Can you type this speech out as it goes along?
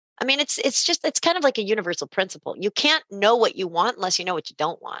I mean, it's kind of like a universal principle. You can't know what you want unless you know what you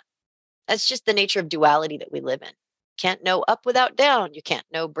don't want. That's just the nature of duality that we live in. Can't know up without down. You can't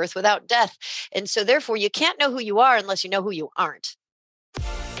know birth without death. And so therefore you can't know who you are unless you know who you aren't.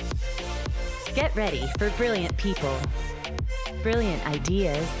 Get ready for brilliant people, brilliant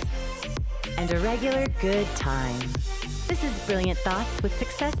ideas, and a regular good time. This is Brilliant Thoughts with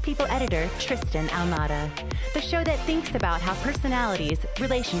Success People editor Tristan Almada, the show that thinks about how personalities,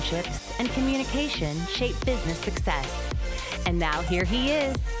 relationships, and communication shape business success. And now here he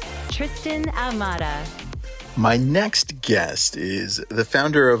is, Tristan Almada. My next guest is the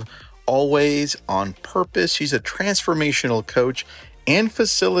founder of Always on Purpose. She's a transformational coach and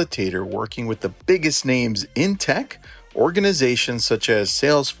facilitator working with the biggest names in tech, organizations such as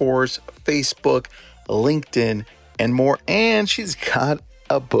Salesforce, Facebook, LinkedIn, and more. And she's got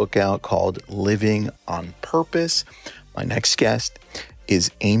a book out called Living on Purpose. My next guest is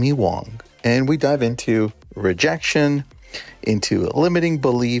Amy Wong, and we dive into rejection, into limiting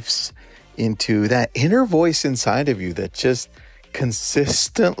beliefs, into that inner voice inside of you that just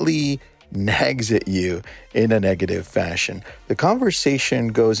consistently nags at you in a negative fashion. The conversation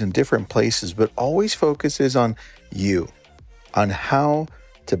goes in different places, but always focuses on you, on how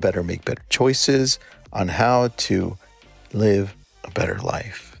to better make better choices, on how to live a better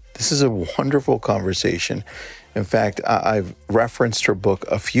life. This is a wonderful conversation. In fact, I've referenced her book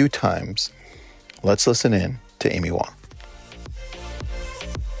a few times. Let's listen in to Amy Wong.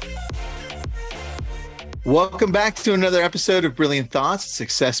 Welcome back to another episode of Brilliant Thoughts,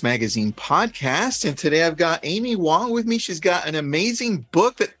 Success Magazine podcast. And today I've got Amy Wong with me. She's got an amazing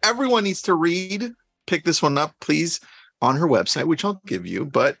book that everyone needs to read. Pick this one up, please, on her website, which I'll give you.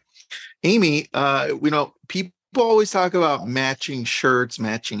 But Amy, people always talk about matching shirts,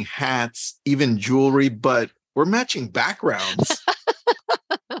 matching hats, even jewelry, but we're matching backgrounds.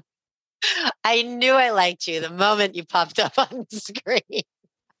 I knew I liked you the moment you popped up on the screen.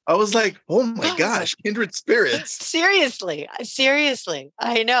 I was like, oh my gosh, kindred spirits. Seriously.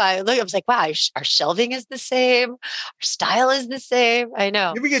 I know. I was like, wow, our shelving is the same. Our style is the same. I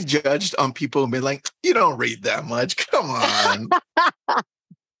know. You ever get judged on people and be like, you don't read that much. Come on.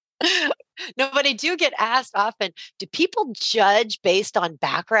 No, but I do get asked often, do people judge based on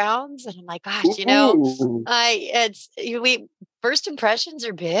backgrounds? And I'm like, gosh, first impressions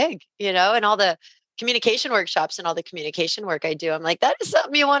are big, and all the communication workshops and all the communication work I do. I'm like, that is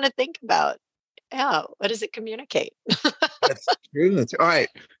something you want to think about. Yeah. What does it communicate? That's true. All right.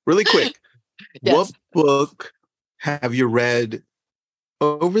 Really quick. Yes. What book have you read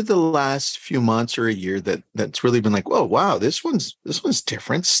over the last few months or a year that's really been like, whoa, wow, this one's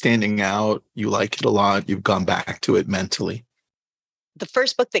different, standing out. You like it a lot. You've gone back to it mentally. The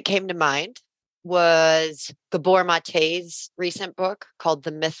first book that came to mind was Gabor Mate's recent book called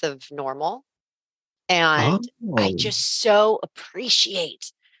The Myth of Normal. And I just so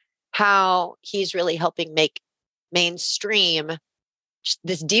appreciate how he's really helping make mainstream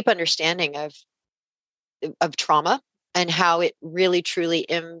this deep understanding of trauma and how it really, truly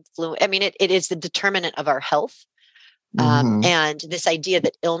influences. I mean, it is the determinant of our health. And this idea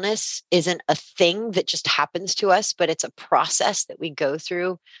that illness isn't a thing that just happens to us, but it's a process that we go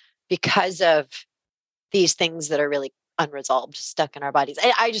through because of these things that are really unresolved, stuck in our bodies.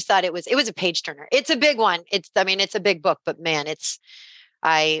 I just thought it was a page turner. It's a big one. It's a big book, but man,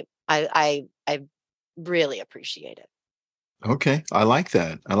 I really appreciate it. Okay. I like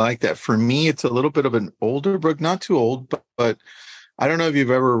that. For me, it's a little bit of an older book, not too old, but I don't know if you've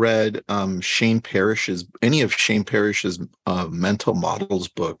ever read any of Shane Parrish's mental models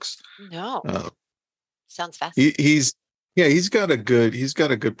books. No. Sounds fascinating. He's got a good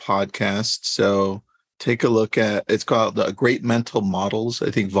podcast. So take a look at, it's called The Great Mental Models. I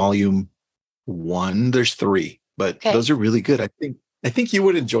think volume 1, there's 3, but those are really good. I think you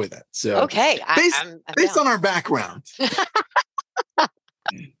would enjoy that. So okay. Based on our background.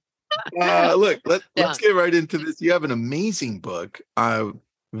 Let's get right into this. You have an amazing book. I'm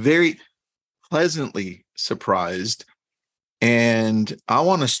very pleasantly surprised. And I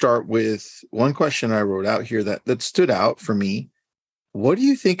want to start with one question I wrote out here that stood out for me. What do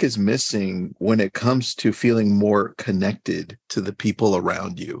you think is missing when it comes to feeling more connected to the people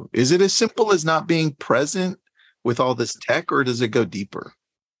around you? Is it as simple as not being present with all this tech, or does it go deeper?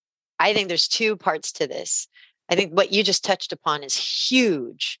 I think there's 2 parts to this. I think what you just touched upon is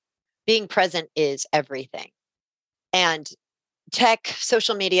huge. Being present is everything. And tech,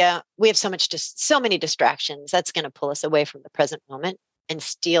 social media, we have so many distractions. That's going to pull us away from the present moment and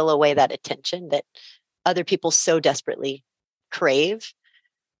steal away that attention that other people so desperately crave.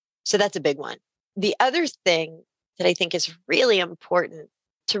 So that's a big one. The other thing that I think is really important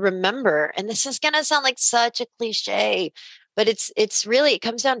to remember, and this is going to sound like such a cliche, but it's really, it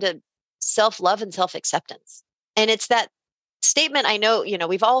comes down to self-love and self-acceptance. And it's that statement, I know,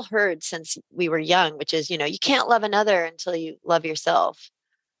 we've all heard since we were young, which is, you can't love another until you love yourself.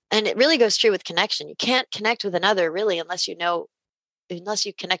 And it really goes true with connection. You can't connect with another really unless you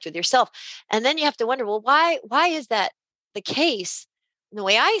connect with yourself. And then you have to wonder, well, why is that the case? And the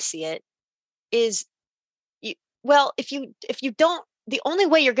way I see it is, if you don't, the only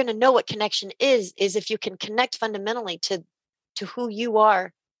way you're going to know what connection is if you can connect fundamentally to who you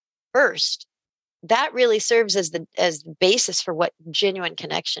are first. That really serves as the basis for what genuine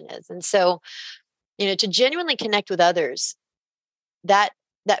connection is. And so, to genuinely connect with others, that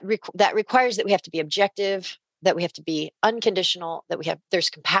requires that we have to be objective, that we have to be unconditional, that there's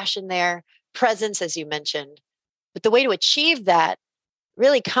compassion there, presence, as you mentioned. But the way to achieve that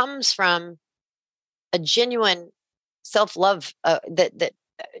really comes from a genuine self-love,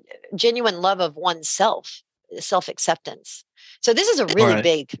 genuine love of oneself, self-acceptance. So this is a really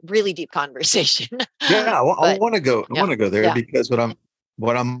big, really deep conversation. Yeah, I want to go. I want to go there because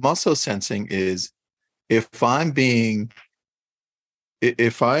what I'm also sensing is if I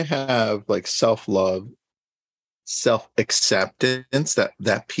have like self-love, self-acceptance,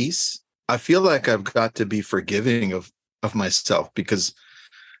 that piece, I feel like I've got to be forgiving of myself, because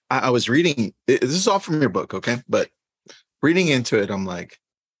I was reading, this is all from your book, okay? But reading into it, I'm like,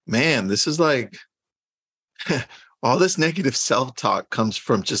 man, this is like all this negative self-talk comes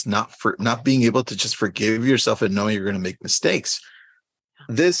from just not being able to just forgive yourself and knowing you're going to make mistakes.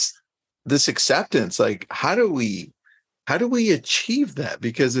 This acceptance, like, how do we achieve that?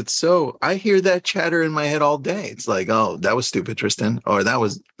 Because it's so, I hear that chatter in my head all day. It's like, oh, that was stupid, Tristan, or that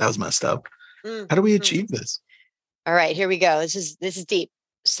was messed up. Mm-hmm. How do we achieve this? All right, here we go. This is deep.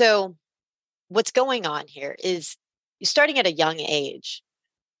 So what's going on here is, starting at a young age,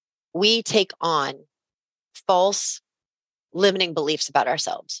 we take on false limiting beliefs about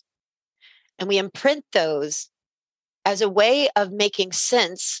ourselves. And we imprint those as a way of making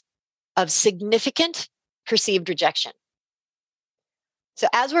sense of significant perceived rejection. So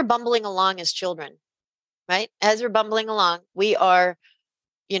as we're bumbling along as children, right? As we're bumbling along, we are,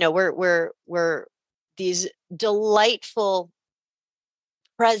 we're these delightful,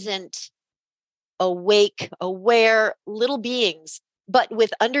 present, awake, aware little beings, but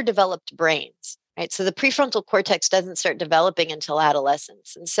with underdeveloped brains, right? So the prefrontal cortex doesn't start developing until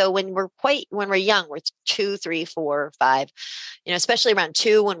adolescence. And so when we're young, we're 2, 3, 4, 5, especially around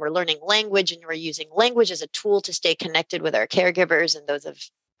 2, when we're learning language and we're using language as a tool to stay connected with our caregivers and those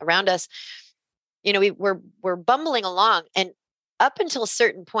around us, we're bumbling along. And up until a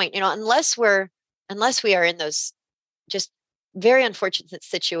certain point, unless we are in those just very unfortunate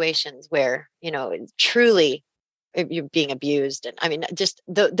situations where, truly you're being abused. And I mean, just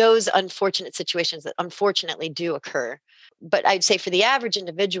those unfortunate situations that unfortunately do occur. But I'd say for the average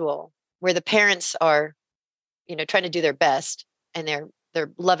individual, where the parents are, trying to do their best and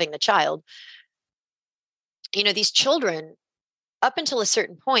they're loving the child, these children, up until a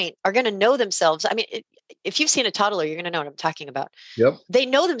certain point, are going to know themselves. I mean, if you've seen a toddler, you're going to know what I'm talking about. Yep. They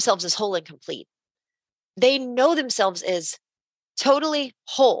know themselves as whole and complete. They know themselves as totally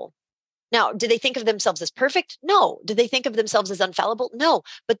whole. Now, do they think of themselves as perfect? No. Do they think of themselves as infallible? No.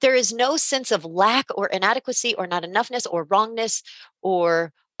 But there is no sense of lack or inadequacy or not enoughness or wrongness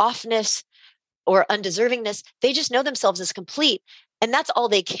or offness or undeservingness. They just know themselves as complete. And that's all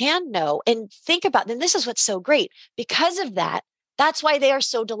they can know. And think about, and this is what's so great. Because of that, that's why they are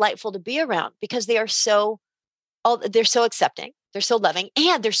so delightful to be around, because they're so accepting, they're so loving,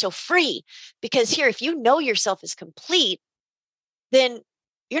 and they're so free. Because here, if you know yourself as complete, then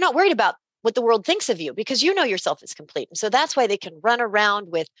you're not worried about what the world thinks of you, because you know yourself is complete. And so that's why they can run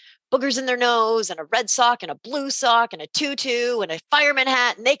around with boogers in their nose and a red sock and a blue sock and a tutu and a fireman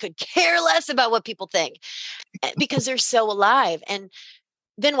hat. And they could care less about what people think, because they're so alive. And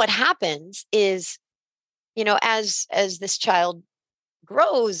then what happens is, as this child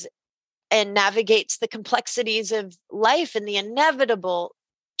grows and navigates the complexities of life and the inevitable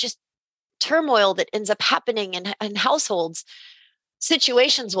just turmoil that ends up happening in households,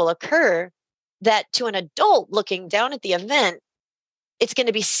 situations will occur that to an adult looking down at the event, it's going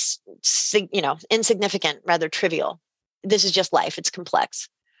to be, insignificant, rather trivial. This is just life. It's complex.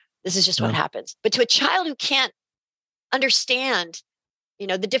 This is just what happens. But to a child who can't understand,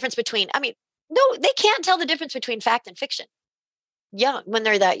 the difference between, no, they can't tell the difference between fact and fiction. When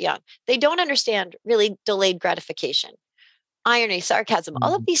they're that young, they don't understand really delayed gratification, irony, sarcasm.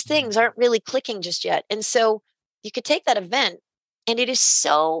 All of these things aren't really clicking just yet. And so you could take that event, and it is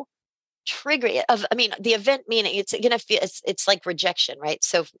so triggering of, I mean, the event meaning it's going to feel, it's like rejection, right?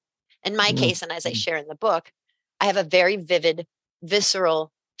 So in my case, and as I share in the book, I have a very vivid,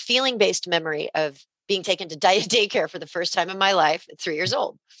 visceral, feeling-based memory of being taken to daycare for the first time in my life at 3 years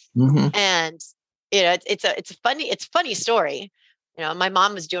old. And, you know, it's a funny story. You know, my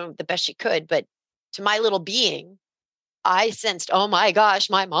mom was doing the best she could, but to my little being, I sensed, oh my gosh,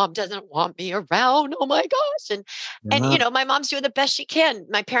 my mom doesn't want me around. Oh my gosh. And you know, my mom's doing the best she can.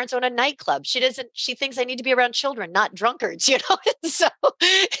 My parents own a nightclub. She thinks I need to be around children, not drunkards, you know? So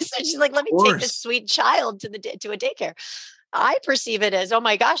she's like, let me take this sweet child to a daycare. I perceive it as, oh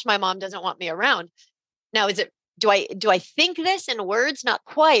my gosh, my mom doesn't want me around. Now, do I think this in words? Not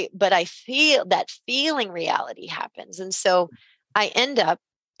quite, but I feel that feeling reality happens. And so I end up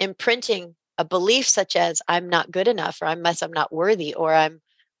imprinting a belief such as I'm not good enough, or I'm not worthy, or I'm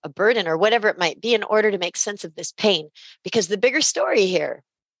a burden, or whatever it might be, in order to make sense of this pain. Because the bigger story here,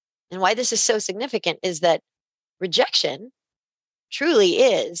 and why this is so significant, is that rejection truly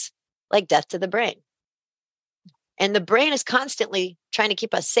is like death to the brain. And the brain is constantly trying to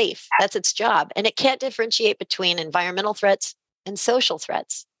keep us safe. That's its job. And it can't differentiate between environmental threats and social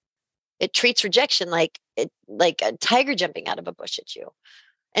threats. It treats rejection like a tiger jumping out of a bush at you.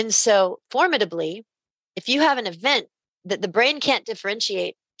 And so formidably, if you have an event that the brain can't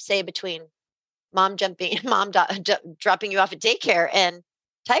differentiate, say between mom dropping you off at daycare and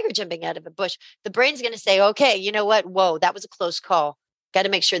tiger jumping out of a bush, the brain's going to say, okay, you know what? Whoa, that was a close call. Got to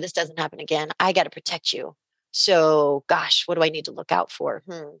make sure this doesn't happen again. I got to protect you. So gosh, what do I need to look out for?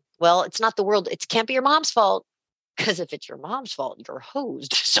 Well, it's not the world. It can't be your mom's fault. Because if it's your mom's fault, you're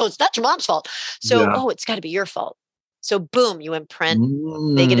hosed. So it's not your mom's fault. So, it's got to be your fault. So boom, you imprint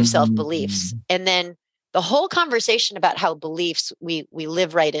negative self-beliefs. And then the whole conversation about how beliefs, we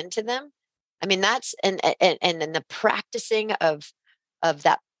live right into them. I mean, that's, and then the practicing of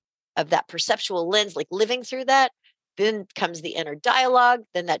that perceptual lens, like living through that, then comes the inner dialogue.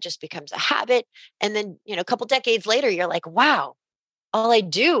 Then that just becomes a habit. And then, you know, a couple decades later, you're like, wow, all I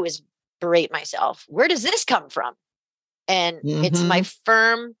do is berate myself. Where does this come from? And it's my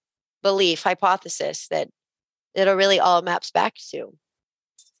firm belief, hypothesis, that it'll really all maps back to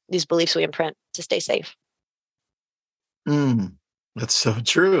these beliefs we imprint to stay safe. That's so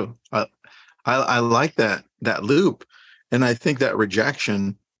true. I like that loop. And I think that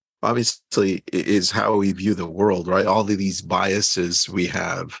rejection obviously is how we view the world, right? All of these biases we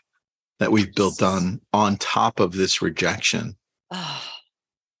have that we've built on top of this rejection. Oh,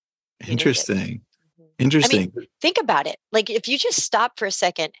 interesting. Interesting. I mean, think about it. Like if you just stop for a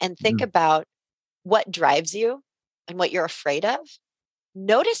second and think about what drives you and what you're afraid of,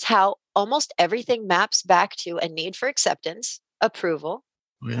 notice how almost everything maps back to a need for acceptance, approval,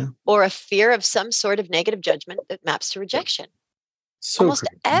 or a fear of some sort of negative judgment that maps to rejection. So almost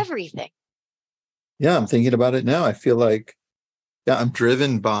everything. Yeah, I'm thinking about it now. I feel like, I'm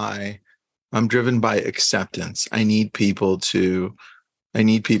driven by acceptance. I need people to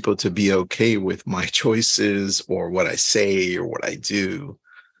be okay with my choices or what I say or what I do.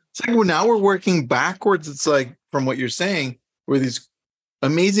 It's like, well, now we're working backwards. It's like, from what you're saying, we're these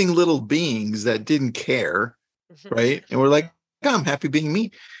amazing little beings that didn't care, right? And we're like, I'm happy being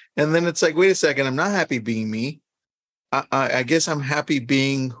me. And then it's like, wait a second, I'm not happy being me. I guess I'm happy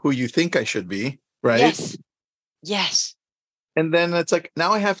being who you think I should be, right? Yes. And then it's like,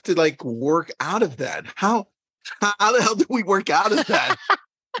 now I have to like work out of that. How the hell do we work out of that?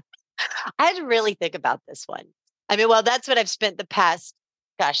 I had to really think about this one. I mean, well, that's what I've spent the past,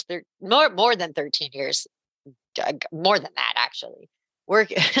 more than 13 years, more than that, actually,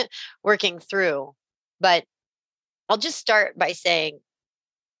 working through. But I'll just start by saying,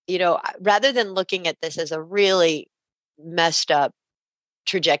 you know, rather than looking at this as a really messed up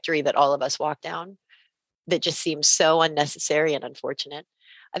trajectory that all of us walk down, that just seems so unnecessary and unfortunate,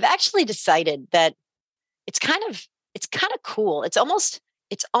 I've actually decided that it's kind of cool. It's almost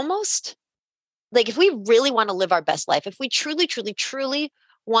like if we really want to live our best life, if we truly, truly, truly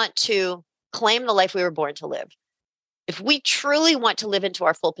want to claim the life we were born to live, if we truly want to live into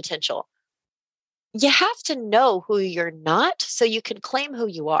our full potential, you have to know who you're not so you can claim who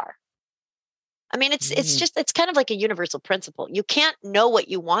you are. I mean, it's kind of like a universal principle. You can't know what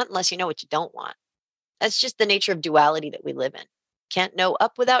you want unless you know what you don't want. That's just the nature of duality that we live in. Can't know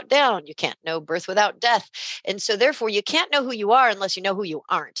up without down. You can't know birth without death. And so therefore you can't know who you are unless you know who you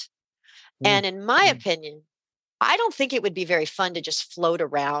aren't. And in my opinion, I don't think it would be very fun to just float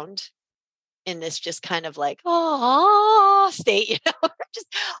around in this just kind of like, state, you know, just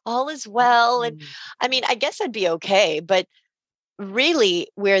all is well. And I mean, I guess I'd be okay, but really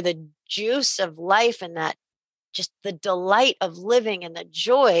where the juice of life and that just the delight of living and the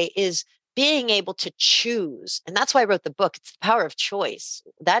joy is being able to choose. And that's why I wrote the book. It's the power of choice.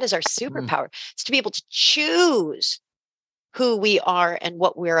 That is our superpower. It's to be able to choose who we are and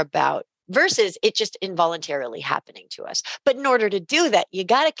what we're about versus it just involuntarily happening to us. But in order to do that, you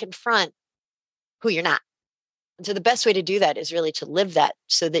got to confront who you're not. And so the best way to do that is really to live that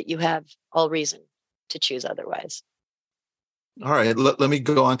so that you have all reason to choose otherwise. All right, let me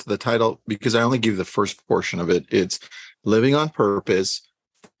go on to the title because I only gave the first portion of it. It's Living on Purpose,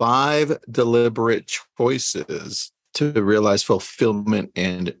 5 Deliberate Choices to Realize Fulfillment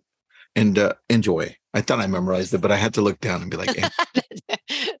and Enjoy. I thought I memorized it, but I had to look down and be like,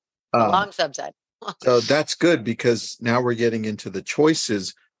 long subset. So that's good because now we're getting into the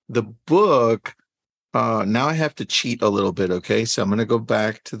choices. The book, now I have to cheat a little bit, okay? So I'm going to go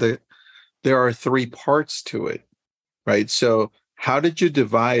back to there are 3 parts to it, right? So how did you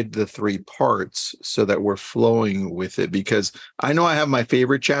divide the 3 parts so that we're flowing with it? Because I know I have my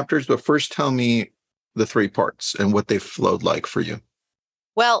favorite chapters, but first tell me the 3 parts and what they flowed like for you.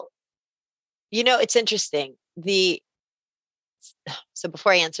 Well, it's interesting. So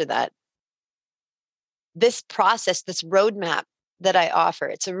before I answer that, this process, this roadmap that I offer,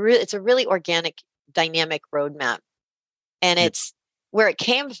 it's a really organic, dynamic roadmap. And it's where it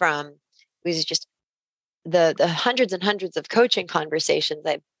came from was just the hundreds and hundreds of coaching conversations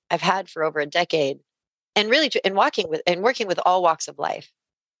I've had for over a decade, and really working with all walks of life.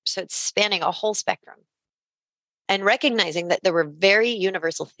 So it's spanning a whole spectrum, and recognizing that there were very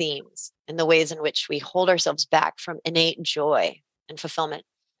universal themes in the ways in which we hold ourselves back from innate joy and fulfillment.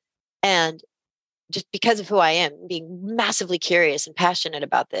 And just because of who I am, being massively curious and passionate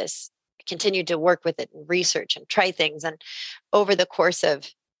about this, I continued to work with it and research and try things. And over the course of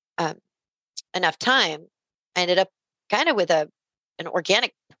enough time, I ended up kind of with an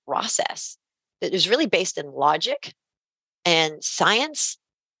organic process that is really based in logic and science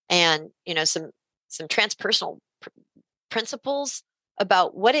and some transpersonal principles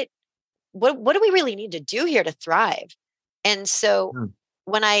about what do we really need to do here to thrive. And so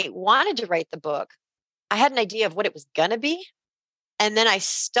when I wanted to write the book, I had an idea of what it was going to be. And then I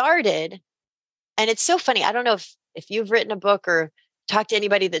started, and it's so funny. I don't know if you've written a book or talked to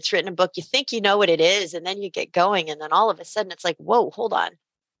anybody that's written a book, you think you know what it is, and then you get going. And then all of a sudden it's like, whoa, hold on.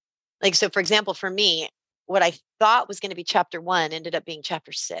 Like, so for example, for me, what I thought was going to be chapter 1 ended up being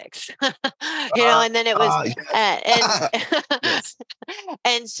chapter 6, and then it was, yes.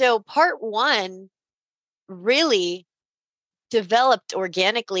 And so part 1 really developed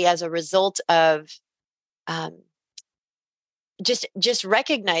organically as a result of just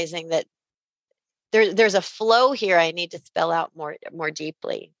recognizing that there's a flow here I need to spell out more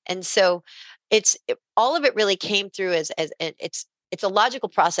deeply. And so all of it really came through as it's a logical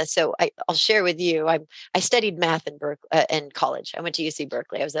process. So I'll share with you. I studied math in college. I went to UC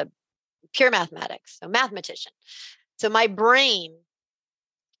Berkeley. I was a pure mathematics, so mathematician. So my brain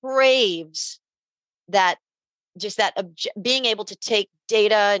craves that, just that being able to take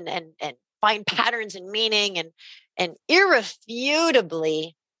data and find patterns and meaning and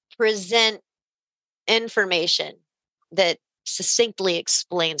irrefutably present information that succinctly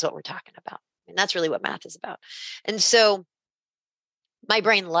explains what we're talking about. And that's really what math is about. And so my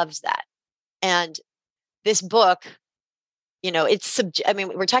brain loves that. And this book,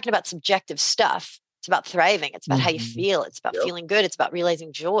 we're talking about subjective stuff. It's about thriving. It's about how you feel. It's about feeling good. It's about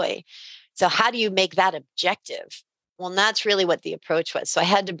realizing joy. So how do you make that objective? Well, and that's really what the approach was. So I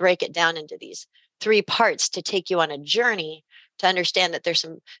had to break it down into these 3 parts to take you on a journey to understand that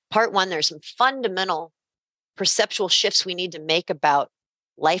part 1, there's some fundamental perceptual shifts we need to make about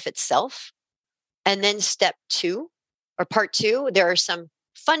life itself. And then part 2, there are some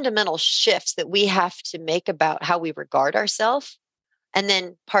fundamental shifts that we have to make about how we regard ourselves. And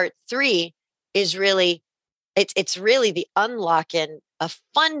then part 3 is really, it's really the unlock in a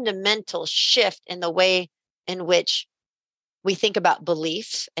fundamental shift in the way in which we think about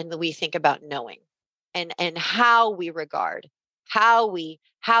beliefs and we think about knowing and how we regard, how we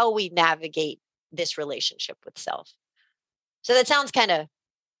navigate this relationship with self. So that sounds kind of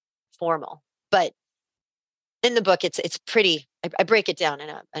formal, but in the book, it's pretty, I break it down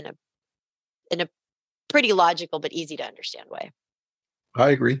in a pretty logical, but easy to understand way. I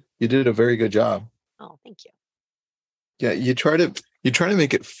agree. You did a very good job. Oh, thank you. Yeah. You try to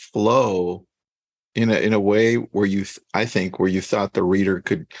make it flow in a way where I think where you thought the reader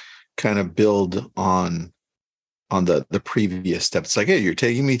could kind of build on the previous steps. It's like, hey, you're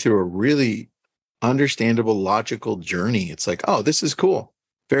taking me through a really understandable, logical journey. It's like, oh, this is cool.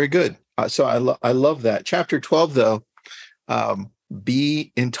 Very good. So I love that. Chapter 12, though,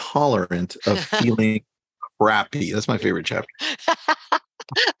 be intolerant of feeling crappy. That's my favorite chapter.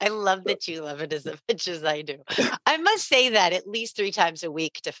 I love that you love it as much as I do. I must say that at least 3 times a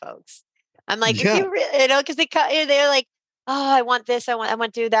week to folks. I'm like, if Yeah. you really, because they're like, oh, I want this, I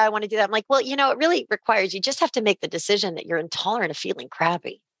want to do that, I want to do that. I'm like, well, it really requires, you just have to make the decision that you're intolerant of feeling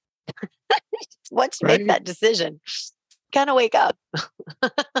crappy. Once you make that decision, kind of wake up.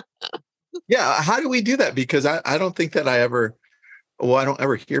 Yeah. How do we do that? Because I don't think that I don't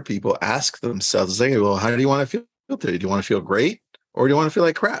ever hear people ask themselves, like, well, how do you want to feel today? Do you want to feel great or do you want to feel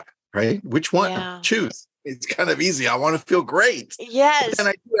like crap? Right? Which one? Yeah. Choose. It's kind of easy. I want to feel great. Yes. And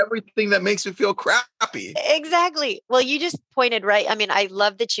I do everything that makes me feel crappy. Exactly. Well, you just pointed right. I mean, I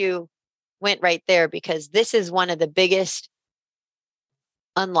love that you went right there because this is one of the biggest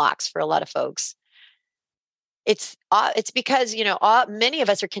unlocks for a lot of folks. It's because, many of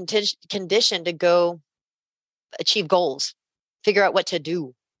us are conditioned to go achieve goals, figure out what to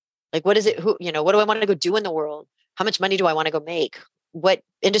do. Like, what is it? What do I want to go do in the world? How much money do I want to go make? What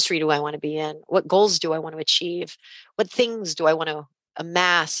industry do I want to be in? What goals do I want to achieve? What things do I want to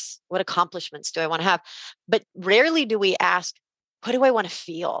amass? What accomplishments do I want to have? But rarely do we ask, what do I want to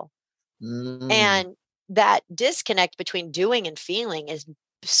feel? And that disconnect between doing and feeling is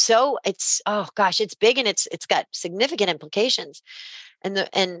it's big and it's got significant implications.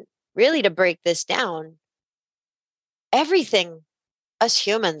 And really, to break this down, everything us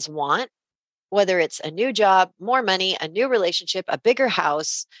humans want, whether it's a new job, more money, a new relationship, a bigger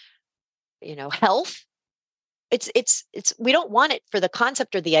house, health. It's we don't want it for the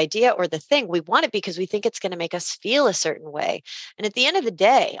concept or the idea or the thing. We want it because we think it's going to make us feel a certain way. And at the end of the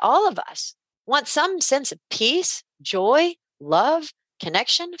day, all of us want some sense of peace, joy, love,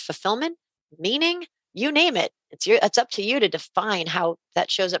 connection, fulfillment, meaning, you name it. It's up to you to define how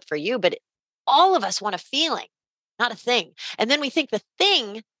that shows up for you. But all of us want a feeling, not a thing. And then we think the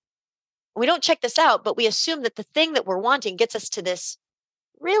thing, we don't check this out, but we assume that the thing that we're wanting gets us to this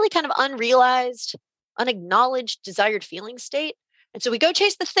really kind of unrealized, unacknowledged, desired feeling state. And so we go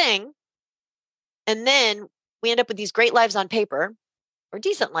chase the thing, and then we end up with these great lives on paper or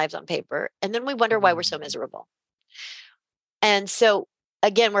decent lives on paper. And then we wonder why we're so miserable. And so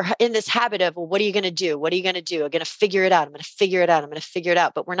again, we're in this habit of, well, what are you going to do? What are you going to do? I'm going to figure it out. I'm going to figure it out. I'm going to figure it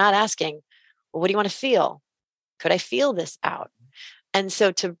out. But we're not asking, well, what do you want to feel? Could I feel this out? And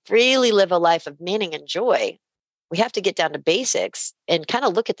so to really live a life of meaning and joy, we have to get down to basics and kind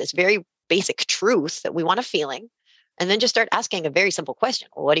of look at this very basic truth that we want a feeling, and then just start asking a very simple question.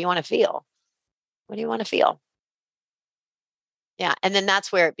 Well, what do you want to feel? What do you want to feel? Yeah. And then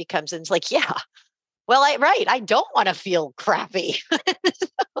that's where it becomes, and it's like, yeah, well, I don't want to feel crappy.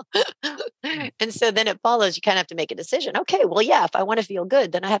 And so then it follows, you kind of have to make a decision. Okay, well, yeah, if I want to feel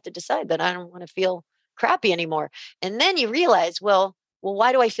good, then I have to decide that I don't want to feel crappy anymore. And then you realize, well,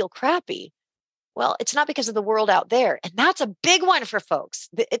 why do I feel crappy? Well, it's not because of the world out there. And that's a big one for folks.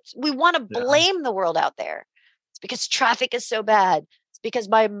 We want to blame the world out there. It's because traffic is so bad. It's because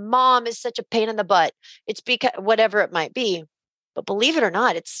my mom is such a pain in the butt. It's because whatever it might be. But believe it or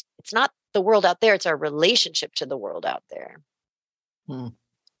not, it's not the world out there. It's our relationship to the world out there.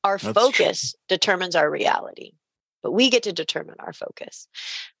 Our focus determines our reality, but we get to determine our focus.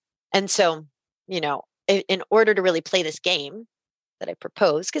 And so, in order to really play this game that I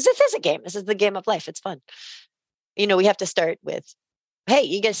propose, because this is a game, this is the game of life. It's fun. We have to start with, hey,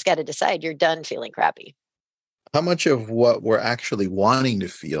 you just got to decide you're done feeling crappy. How much of what we're actually wanting to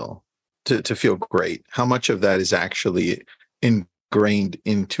feel, to feel great, how much of that is actually ingrained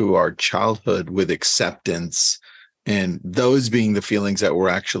into our childhood with acceptance, and those being the feelings that we're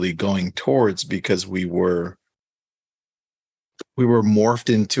actually going towards because we were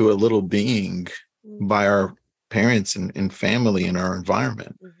morphed into a little being by our parents and family and our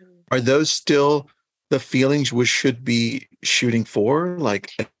environment. Are those still the feelings we should be shooting for,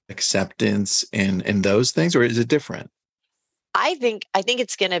 like acceptance and those things, or is it different? I think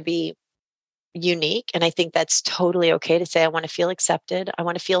it's going to be unique, and I think that's totally okay to say I want to feel accepted. I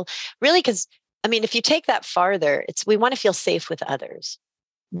want to feel really, because if you take that farther, we want to feel safe with others.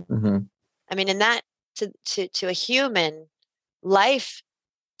 And that to a human, life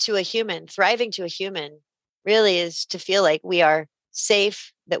to a human, thriving to a human, really is to feel like we are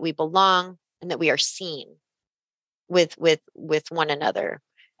safe, that we belong, and that we are seen with one another.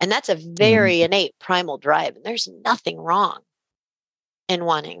 And that's a very innate primal drive. And there's nothing wrong in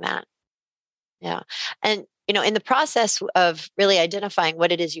wanting that. Yeah. And, in the process of really identifying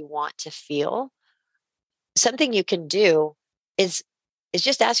what it is you want to feel, something you can do is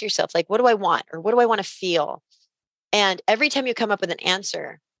just ask yourself, like, what do I want? Or what do I want to feel? And every time you come up with an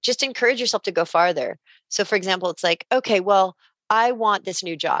answer, just encourage yourself to go farther. So for example, it's like, okay, well, I want this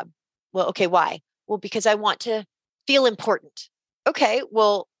new job. Well, okay, why? well, because I want to feel important. Okay,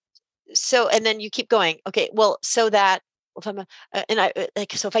 well, so, and then you keep going. Okay, well, so that, if I'm, and I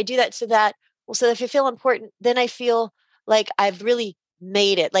like, so if I do that, so that, well, so if I feel important, then I feel like I've really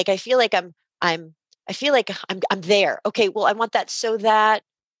made it. Like I feel like I feel like I'm there. Okay, well, I want that so that,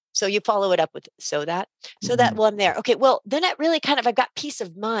 so you follow it up with so that, well, I'm there. Okay, well, then it really kind of, I've got peace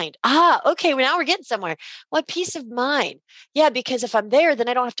of mind. Okay, well, now we're getting somewhere. What peace of mind? Yeah, because if I'm there, then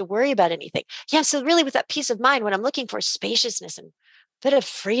I don't have to worry about anything. Yeah, so really with that peace of mind, what I'm looking for is spaciousness and a bit of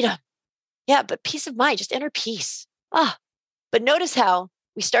freedom. Yeah, but peace of mind, just inner peace. But notice how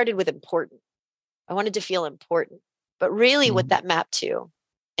we started with important. I wanted to feel important. But really what that mapped to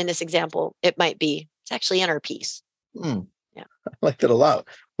in this example, it might be, it's actually inner peace. Yeah. I like that a lot.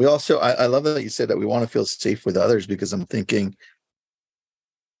 We also, I love that you said that we want to feel safe with others, because I'm thinking,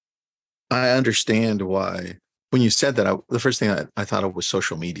 I understand why, when you said that, the first thing I thought of was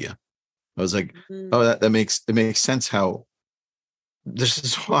social media. I was like, oh, it makes sense how this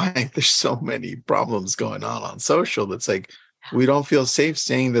is why there's so many problems going on social. That's like, we don't feel safe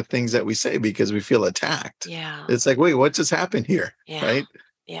saying the things that we say because we feel attacked. Yeah. It's like, wait, what just happened here? Yeah. Right.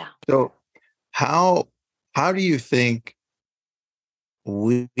 Yeah. So how do you think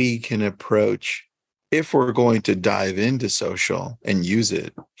we can approach, if we're going to dive into social and use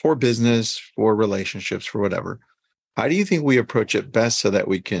it for business, for relationships, for whatever, how do you think we approach it best so that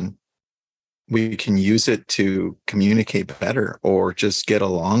we can use it to communicate better or just get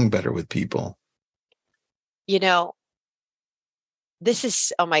along better with people? This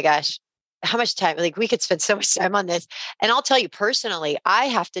is, oh my gosh, how much time, like we could spend so much time on this. And I'll tell you personally, I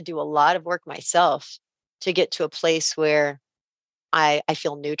have to do a lot of work myself to get to a place where I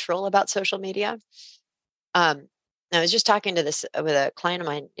feel neutral about social media. I was just talking to this with a client of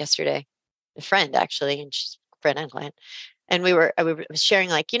mine yesterday, a friend actually, and she's a friend and client. And we were sharing,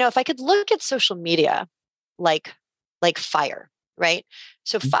 like, if I could look at social media like fire, right?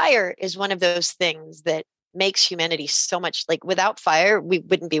 So fire is one of those things that makes humanity so much, like without fire, we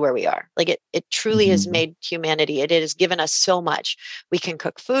wouldn't be where we are. Like it truly has made humanity. It has given us so much. We can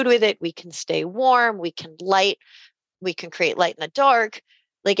cook food with it. We can stay warm. We can create light in the dark.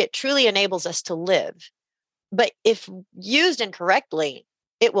 Like it truly enables us to live. But if used incorrectly,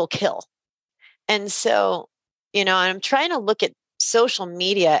 it will kill. And so, I'm trying to look at social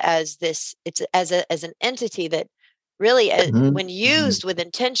media as this, it's as an entity that really, when used with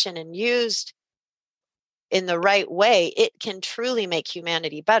intention and used in the right way, it can truly make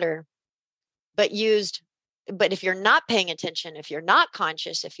humanity better. But if you're not paying attention, if you're not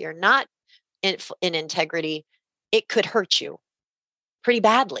conscious, if you're not in integrity, it could hurt you pretty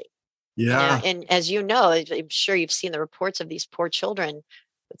badly. Yeah. And as you know, I'm sure you've seen the reports of these poor children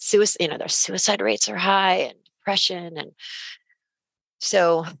with suicide. Their suicide rates are high, and depression, and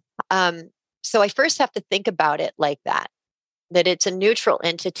so I first have to think about it like that it's a neutral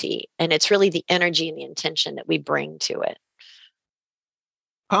entity, and it's really the energy and the intention that we bring to it.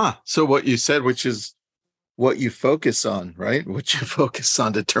 So what you said, which is what you focus on, right? What you focus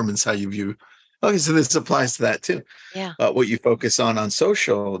on determines how you view. Okay, so this applies to that too. Yeah. What you focus on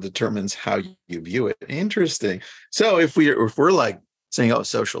social determines how you view it. Interesting. So if we're like saying, oh,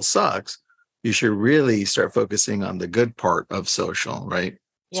 social sucks, you should really start focusing on the good part of social, right?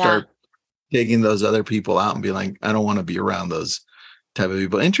 Yeah. Start taking those other people out and be like, I don't want to be around those type of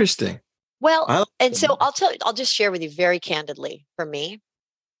people. Interesting. Well, and so I'll just share with you very candidly, for me,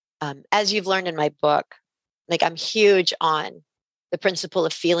 as you've learned in my book, like I'm huge on the principle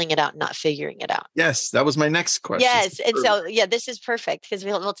of feeling it out, not figuring it out. Yes, that was my next question. Yes, and so this is perfect because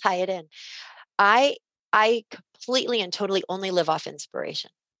we'll tie it in. I completely and totally only live off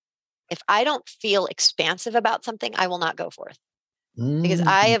inspiration. If I don't feel expansive about something, I will not go forth, because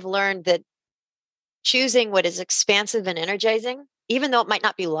I have learned that choosing what is expansive and energizing, even though it might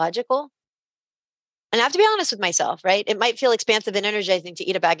not be logical. And I have to be honest with myself, right? It might feel expansive and energizing to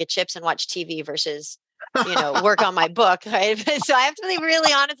eat a bag of chips and watch TV versus, work on my book, right? So I have to be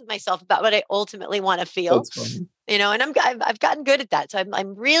really honest with myself about what I ultimately want to feel. That's funny. And I've gotten good at that. So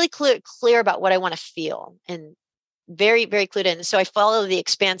I'm really clear about what I want to feel, and very, very clued in. So I follow the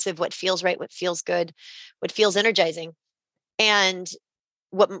expansive, what feels right, what feels good, what feels energizing. And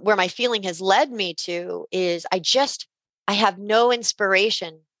where my feeling has led me to is I have no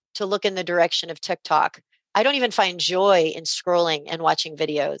inspiration to look in the direction of TikTok. I don't even find joy in scrolling and watching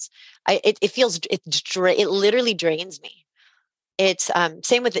videos. It literally drains me. It's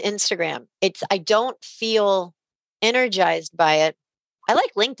same with the Instagram. I don't feel energized by it. I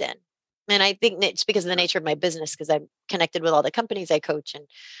like LinkedIn, and I think it's because of the nature of my business, because I'm connected with all the companies I coach, and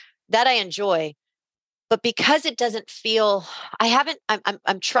that I enjoy. But because it doesn't feel,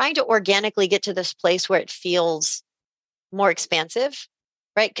 I'm trying to organically get to this place where it feels more expansive,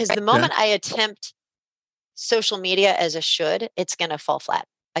 right? Because the moment I attempt social media as a should, it's going to fall flat.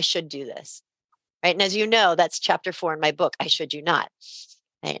 I should do this, right? And as you know, that's chapter 4 in my book, I Should You Not.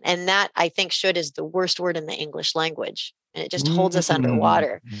 Right? And that, I think, should is the worst word in the English language. And it just holds us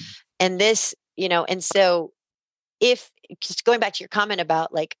underwater. And this, and so if, just going back to your comment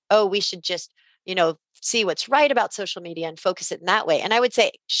about like, oh, we should just, see what's right about social media and focus it in that way. And I would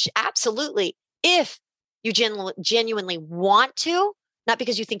say, absolutely, if you genuinely want to, not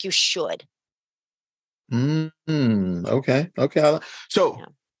because you think you should. Okay. So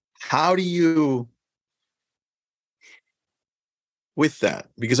how do you, with that,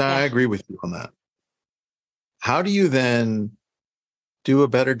 because I agree with you on that, how do you then do a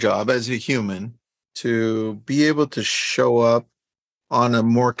better job as a human to be able to show up on a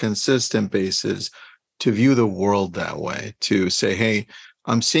more consistent basis, to view the world that way, to say, hey,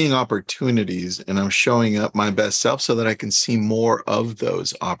 I'm seeing opportunities and I'm showing up my best self so that I can see more of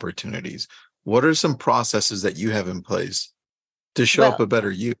those opportunities? What are some processes that you have in place to show up a better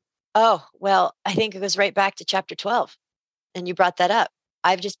you? Oh, well, I think it goes right back to chapter 12. And you brought that up.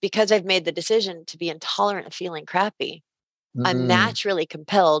 Because I've made the decision to be intolerant of feeling crappy, I'm naturally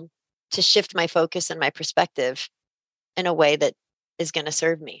compelled to shift my focus and my perspective in a way that is going to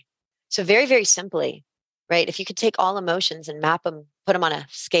serve me. So very, very simply, right? If you could take all emotions and map them, put them on a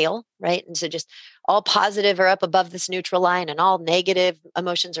scale, right? And so just all positive are up above this neutral line and all negative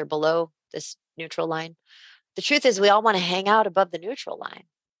emotions are below this neutral line. The truth is we all want to hang out above the neutral line.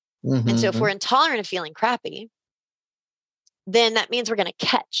 And so if we're intolerant of feeling crappy, then that means we're going to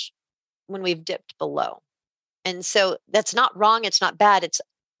catch when we've dipped below. And so that's not wrong. It's not bad. It's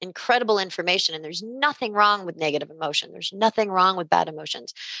incredible information. And there's nothing wrong with negative emotion. There's nothing wrong with bad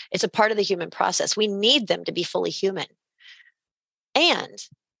emotions. It's a part of the human process. We need them to be fully human. And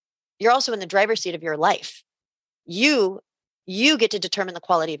you're also in the driver's seat of your life. You get to determine the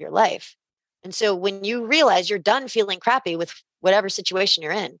quality of your life. And so when you realize you're done feeling crappy with whatever situation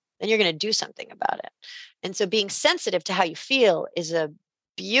you're in, then you're going to do something about it. And so being sensitive to how you feel is a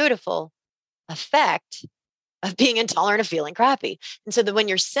beautiful effect of being intolerant of feeling crappy. And so that when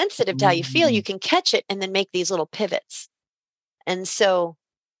you're sensitive to how you feel, you can catch it and then make these little pivots. And so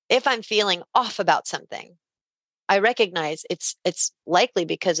if I'm feeling off about something, I recognize it's likely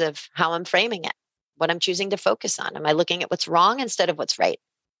because of how I'm framing it, what I'm choosing to focus on. Am I looking at what's wrong instead of what's right?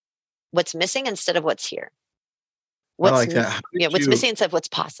 What's missing instead of what's here? I like that. What's missing instead of what's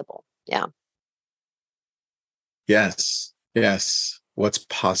possible. Yeah. Yes. What's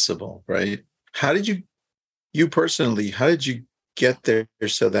possible, right? How did you personally, how did you get there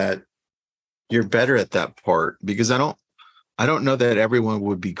so that you're better at that part? Because I don't know that everyone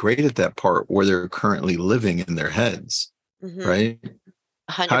would be great at that part where they're currently living in their heads, right?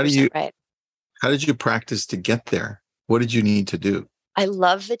 100% right. How did you practice to get there? What did you need to do? I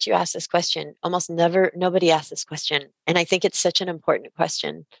love that you asked this question. Almost nobody asks this question. And I think it's such an important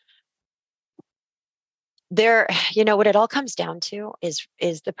question. What it all comes down to is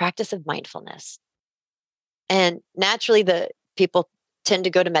the practice of mindfulness. And naturally, the people tend to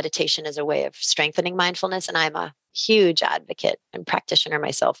go to meditation as a way of strengthening mindfulness. And I'm a huge advocate and practitioner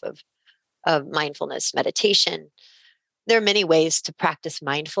myself of mindfulness meditation. There are many ways to practice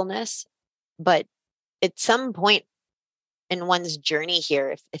mindfulness, but at some point in one's journey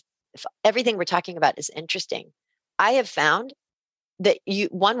here, if everything we're talking about is interesting, I have found that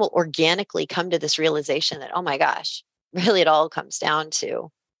one will organically come to this realization that, oh my gosh, really it all comes down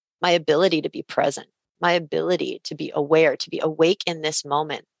to my ability to be present, my ability to be aware, to be awake in this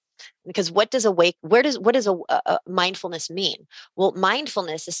moment. Because what does a mindfulness mean? Well,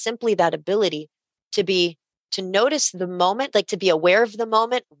 mindfulness is simply that ability to notice the moment, like to be aware of the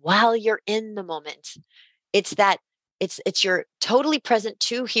moment while you're in the moment. It's you're totally present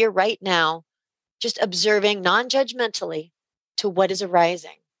to here right now, just observing non-judgmentally to what is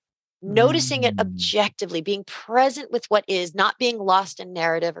arising, noticing it objectively, being present with what is, not being lost in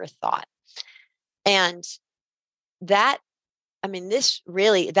narrative or thought. And that's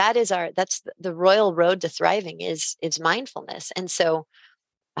the royal road to thriving is mindfulness. And so,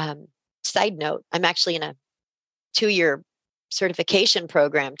 side note, I'm actually in a 2-year certification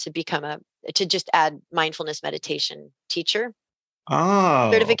program to just add mindfulness meditation teacher.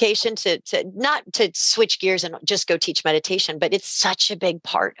 Certification to not to switch gears and just go teach meditation, but it's such a big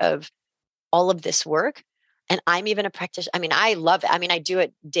part of all of this work. And I'm even a practitioner. I mean, I love it. I mean, I do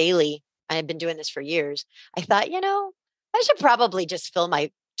it daily. I've been doing this for years. I thought, I should probably just fill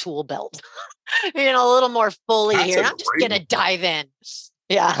my tool belt, a little more fully here. I'm just going to dive in.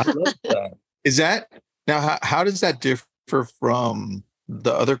 Yeah. I love that. Now, how does that differ from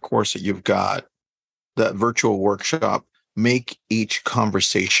the other course that you've got, that virtual workshop, Make Each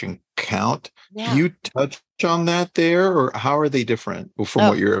Conversation Count? Do Yeah. you touch on that there, or how are they different from Oh,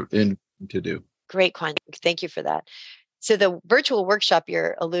 what you're in to do? great question. Thank you for that. So the virtual workshop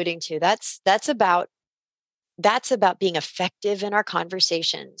you're alluding to, that's about being effective in our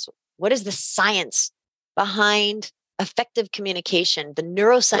conversations. What is the science behind effective communication, the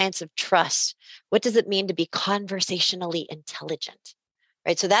neuroscience of trust? What does it mean to be conversationally intelligent?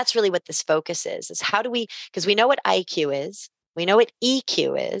 Right? So that's really what this focus is how do we, because we know what IQ is, we know what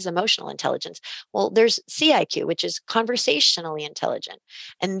EQ is, emotional intelligence. Well, there's CIQ, which is conversationally intelligent.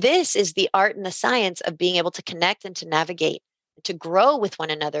 And this is the art and the science of being able to connect and to navigate, to grow with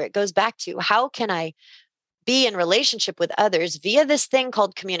one another. It goes back to, how can I be in relationship with others via this thing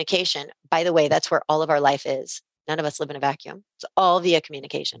called communication? By the way, that's where all of our life is. None of us live in a vacuum. It's all via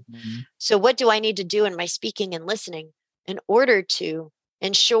communication. Mhm. So what do I need to do in my speaking and listening in order to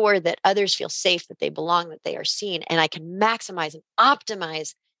ensure that others feel safe, that they belong, that they are seen, and I can maximize and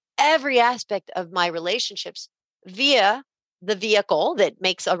optimize every aspect of my relationships via the vehicle that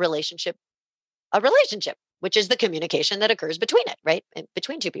makes a relationship, which is the communication that occurs between it, right?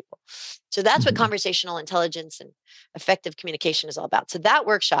 Between two people. So that's what Mhm. conversational intelligence and effective communication is all about. So that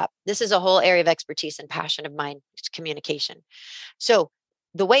workshop, this is a whole area of expertise and passion of mine, it's communication. So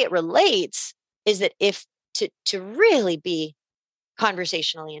the way it relates is that if to really be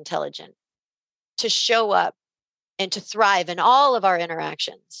conversationally intelligent, to show up and to thrive in all of our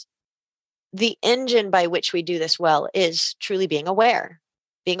interactions, the engine by which we do this well is truly being aware,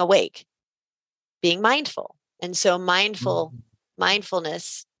 being awake, being mindful. And so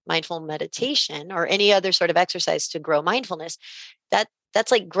mindfulness, mindful meditation, or any other sort of exercise to grow mindfulness,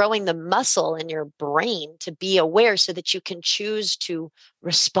 that's like growing the muscle in your brain to be aware so that you can choose to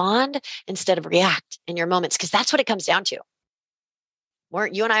respond instead of react in your moments. Because that's what it comes down to.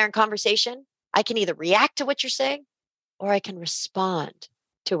 Weren't you and I are in conversation? I can either react to what you're saying or I can respond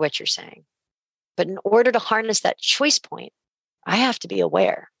to what you're saying. But in order to harness that choice point, I have to be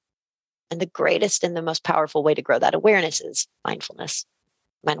aware. And the greatest and the most powerful way to grow that awareness is mindfulness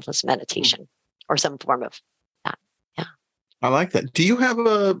meditation, or some form of that. Yeah. I like that. Do you have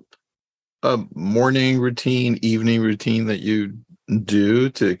a morning routine, evening routine that you do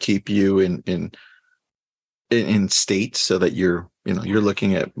to keep you in state so that you're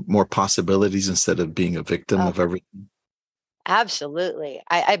looking at more possibilities instead of being a victim Oh, of everything? absolutely.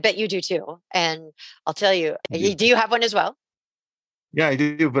 I bet you do too. And I'll tell you, Yeah. do you have one as well? Yeah, I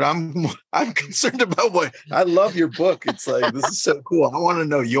do, but I'm concerned about what I love your book. It's like, this is so cool. I want to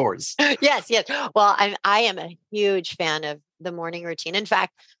know yours. Yes, yes. Well, I am a huge fan of the morning routine. In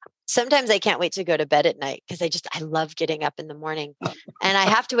fact, sometimes I can't wait to go to bed at night because I love getting up in the morning. And I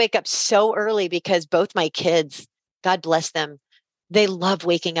have to wake up so early because both my kids, God bless them, they love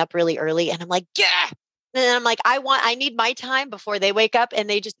waking up really early. And I'm like, yeah. And I'm like, I need my time before they wake up. And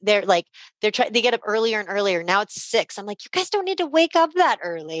they get up earlier and earlier. Now it's 6. I'm like, you guys don't need to wake up that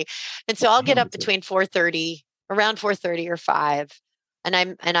early. And so I'll get up between 4:30, around 4:30 or 5. And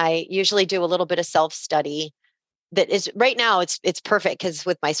I usually do a little bit of self-study that is, right now it's perfect because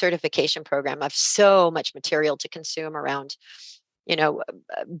with my certification program, I have so much material to consume around,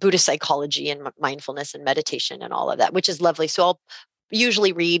 Buddhist psychology and mindfulness and meditation and all of that, which is lovely. So I'll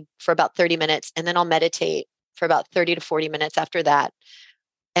usually read for about 30 minutes and then I'll meditate for about 30 to 40 minutes after that.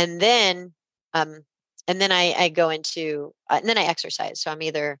 And then, I go into, and then I exercise. So I'm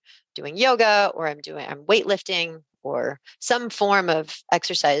either doing yoga or I'm weightlifting or some form of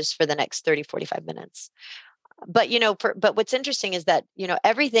exercise for the next 30, 45 minutes. But but what's interesting is that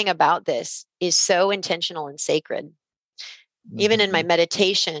everything about this is so intentional and sacred. Even in my Mhm.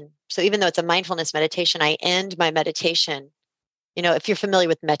 meditation, so even though it's a mindfulness meditation, I end my meditation, if you're familiar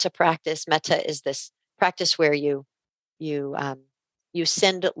with metta practice. Metta is this practice where you you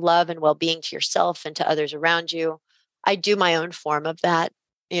send love and well-being to yourself and to others around you. I do my own form of that,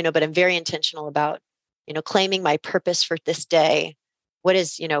 but I'm very intentional about claiming my purpose for this day. What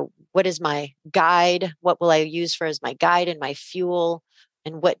is my guide? What will I use for as my guide and my fuel?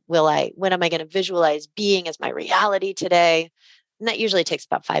 And when am I going to visualize being as my reality today? And that usually takes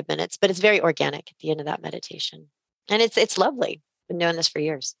about 5 minutes, but it's very organic at the end of that meditation. And it's lovely. Been doing this for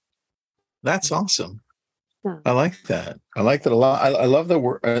years. That's awesome. Yeah. I like that. I like that a lot. I love the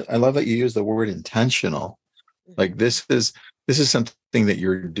word. I love that you use the word intentional. Mhm. Like this is something that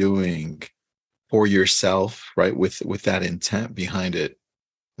you're doing for yourself, right? With that intent behind it.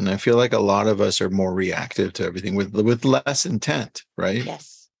 And I feel like a lot of us are more reactive to everything with less intent, right?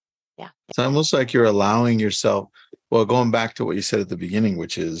 Yes. Yeah. It's almost like you're allowing yourself, well, going back to what you said at the beginning,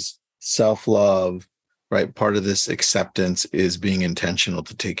 which is self-love, right? Part of this acceptance is being intentional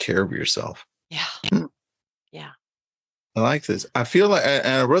to take care of yourself. Yeah. Yeah. I like this. I feel like, and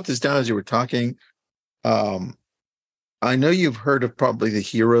I wrote this down as you were talking. I know you've heard of probably the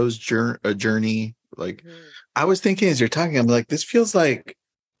hero's journey. Like, I was thinking as you're talking, I'm like, this feels like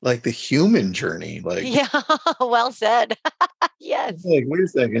the human journey. Like, Yeah, well said. Yes. like, wait a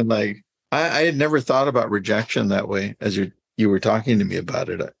second. Like, I had never thought about rejection that way as you were talking to me about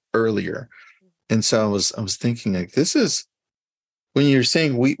it earlier. And so I was thinking like, this is when you're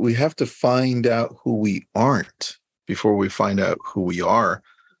saying we have to find out who we aren't before we find out who we are.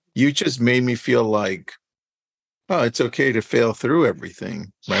 You just made me feel like, oh, it's okay to fail through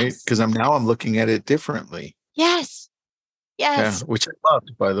everything, right? Yes. Because I'm looking at it differently. Yes. Yeah, Yes. which I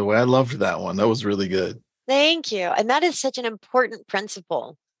loved, by the way. I loved that one. That was really good. Thank you. And that is such an important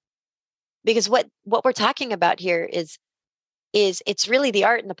principle, because what we're talking about here is it's really the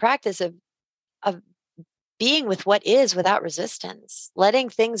art and the practice of being with what is without resistance, letting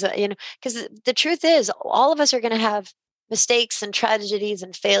things, because the truth is all of us are going to have mistakes and tragedies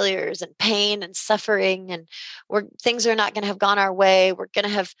and failures and pain and suffering, and things are not going to have gone our way. We're going to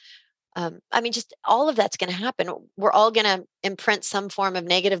have, just all of that's going to happen. We're all going to imprint some form of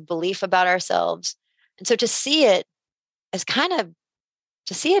negative belief about ourselves. And so to see it as kind of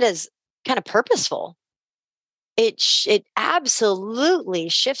purposeful, it absolutely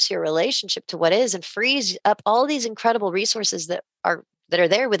shifts your relationship to what is and frees up all these incredible resources that are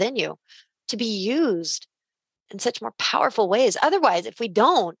there within you to be used in such more powerful ways. Otherwise, if we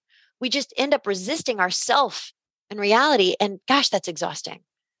don't, we just end up resisting ourself and reality. And gosh, that's exhausting.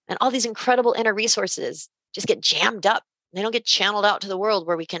 And all these incredible inner resources just get jammed up. They don't get channeled out to the world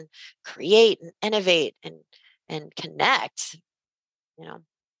where we can create and innovate and connect.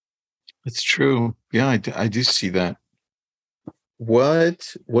 It's true. Yeah, I do see that.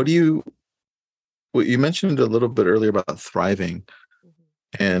 What you mentioned a little bit earlier about thriving,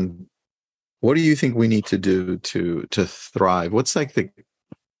 and what do you think we need to do to thrive? What's like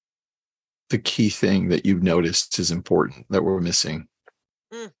the key thing that you've noticed is important that we're missing?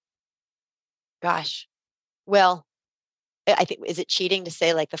 Gosh. Well, I think, is it cheating to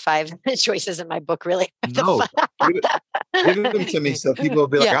say like the 5 choices in my book really? No, give them to me so people will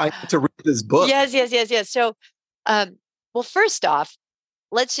be like, I have to read this book. Yes. So, well, first off,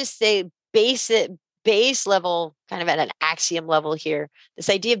 let's just say base level, kind of at an axiom level here, this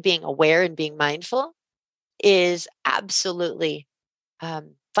idea of being aware and being mindful is absolutely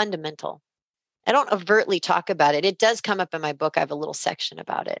fundamental. I don't overtly talk about it. It does come up in my book. I have a little section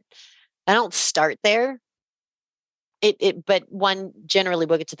about it. I don't start there. But one generally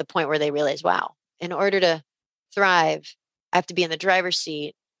will get to the point where they realize, wow, in order to thrive, I have to be in the driver's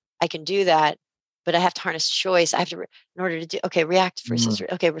seat. I can do that, but I have to harness choice. I have to, in order to do, okay, react versus,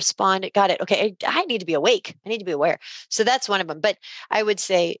 okay, respond. Got it. Okay. I need to be awake. I need to be aware. So that's one of them. But I would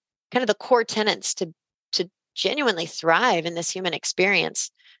say kind of the core tenets to genuinely thrive in this human experience.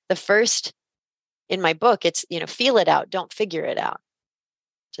 The first in my book, it's, feel it out, don't figure it out.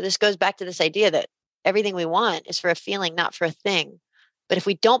 So this goes back to this idea that everything we want is for a feeling, not for a thing. But if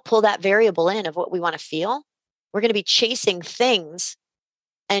we don't pull that variable in of what we want to feel, we're going to be chasing things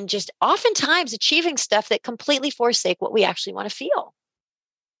and just oftentimes achieving stuff that completely forsake what we actually want to feel.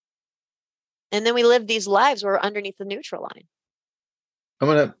 And then we live these lives where we're underneath the neutral line. I'm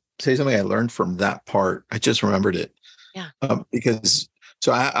going to say something I learned from that part. I just remembered it. Yeah. Because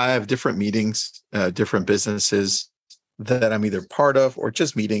I have different meetings, different businesses that I'm either part of or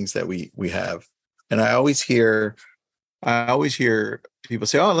just meetings that we have. And I always hear people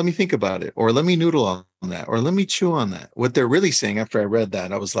say, oh, let me think about it, or let me noodle on that, or let me chew on that. What they're really saying after I read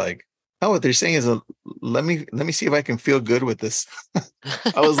that, I was like, oh, what they're saying is, let me see if I can feel good with this.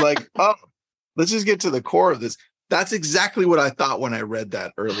 I was like, oh, let's just get to the core of this. That's exactly what I thought when I read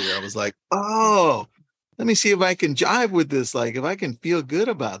that earlier. I was like, oh, let me see if I can jive with this. Like, if I can feel good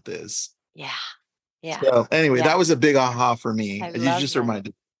about this. Yeah. So anyway, that was a big aha for me. You just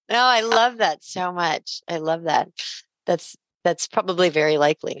reminded. No, I love that so much. I love that. That's probably very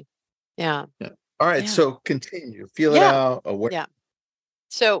likely. Yeah. All right. Yeah. So continue. Feel it out. Aware. Yeah.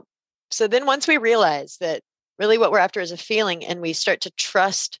 So then once we realize that really what we're after is a feeling, and we start to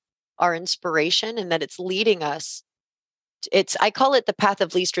trust our inspiration and that it's leading us, I call it the path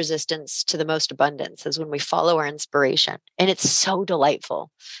of least resistance to the most abundance, is when we follow our inspiration. And it's so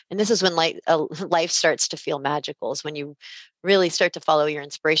delightful. And this is when life starts to feel magical, is when you really start to follow your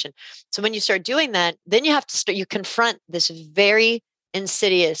inspiration. So when you start doing that, then you have to you confront this very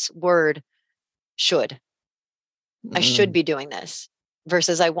insidious word, should. I should be doing this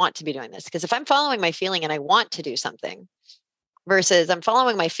versus I want to be doing this. Because if I'm following my feeling and I want to do something, versus I'm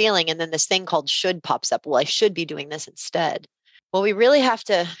following my feeling. And then this thing called should pops up. Well, I should be doing this instead. Well, we really have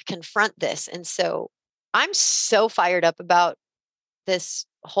to confront this. And so I'm so fired up about this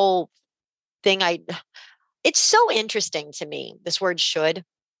whole thing. It's so interesting to me, this word should.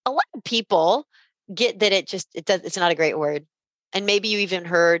 A lot of people get that it's not a great word. And maybe you even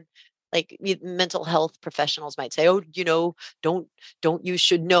heard like mental health professionals might say, oh, don't you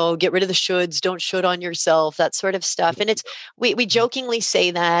should know, get rid of the shoulds, don't should on yourself, that sort of stuff. And we jokingly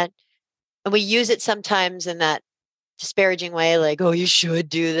say that, and we use it sometimes in that disparaging way, like, oh, you should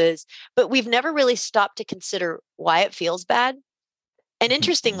do this. But we've never really stopped to consider why it feels bad. And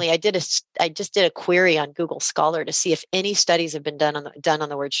interestingly, I just did a query on Google Scholar to see if any studies have been done on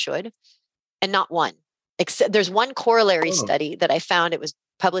the word should, and not one. Except there's one corollary study that I found. It was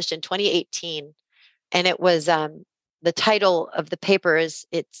published in 2018, and it was the title of the paper is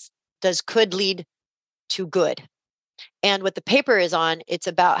does could lead to good. And what the paper is on, it's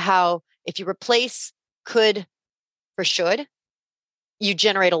about how if you replace could for should, you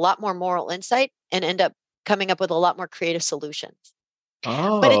generate a lot more moral insight and end up coming up with a lot more creative solutions.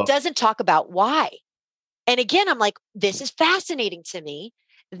 But it doesn't talk about why. And again, I'm like, this is fascinating to me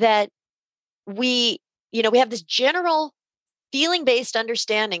that we have this general feeling-based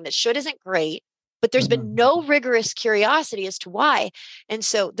understanding that should isn't great, but there's been no rigorous curiosity as to why. And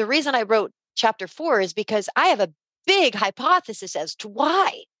so the reason I wrote chapter 4 is because I have a big hypothesis as to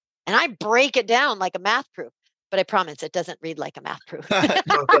why. And I break it down like a math proof. But I promise it doesn't read like a math proof.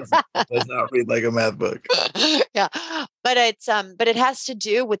 No, it does not read like a math book. Yeah. But it has to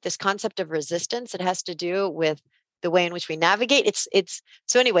do with this concept of resistance. It has to do with the way in which we navigate. It's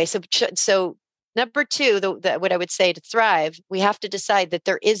so anyway, so number 2, what I would say to thrive, we have to decide that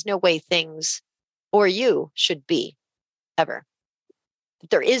there is no way things or you should be ever.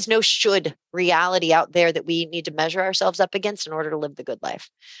 There is no should reality out there that we need to measure ourselves up against in order to live the good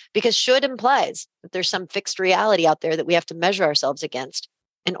life. Because should implies that there's some fixed reality out there that we have to measure ourselves against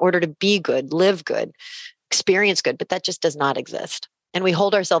in order to be good, live good, experience good. But that just does not exist. And we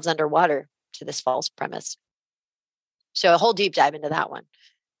hold ourselves underwater to this false premise. So a whole deep dive into that one.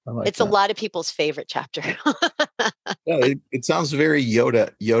 It's a lot of people's favorite chapter. Yeah, it sounds very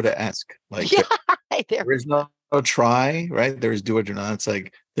Yoda-esque. Like there is no try, right? There is do it or not. It's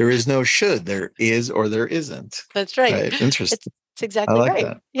like there is no should. There is or there isn't. That's right. Interesting. It's exactly right.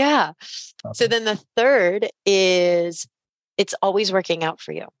 That. Yeah. So then the third is it's always working out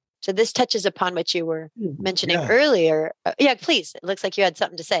for you. So this touches upon what you were mentioning earlier. Yeah, please. It looks like you had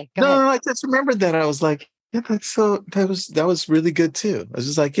something to say. Go ahead. No, I just remembered that. I was like, yeah, that was really good too. I was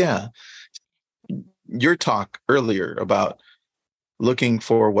just like, yeah. Your talk earlier about looking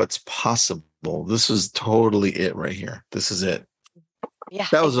for what's possible. This is totally it right here. This is it. Yeah,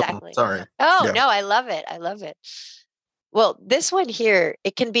 that was exactly. Sorry. Oh, no, I love it. I love it. Well, this one here,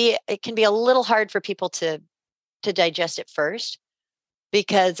 it can be a little hard for people to digest at first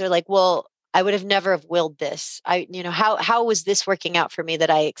because they're like, well, I would have never have willed this. How was this working out for me that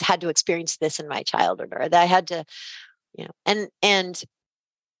I had to experience this in my childhood or that I had to, and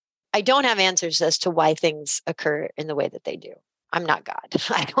I don't have answers as to why things occur in the way that they do. I'm not God.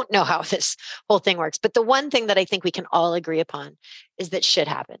 I don't know how this whole thing works. But the one thing that I think we can all agree upon is that shit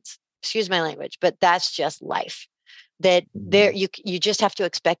happens. Excuse my language, but that's just life. That you just have to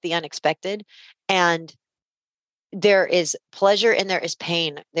expect the unexpected. And there is pleasure and there is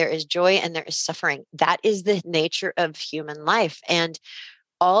pain. There is joy and there is suffering. That is the nature of human life. And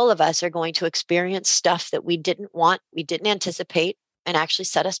all of us are going to experience stuff that we didn't want, we didn't anticipate, and actually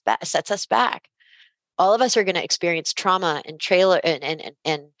sets us back. All of us are going to experience trauma and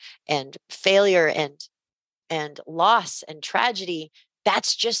and failure and loss and tragedy.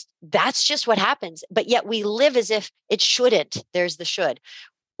 That's just what happens. But yet we live as if it shouldn't. There's the should,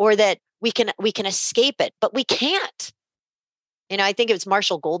 or that we can escape it, but we can't. I think it was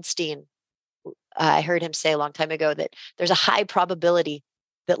Marshall Goldstein. I heard him say a long time ago that there's a high probability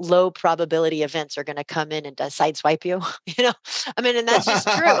that low probability events are going to come in and sideswipe you. And that's just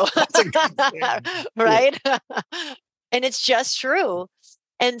true. Right? And it's just true.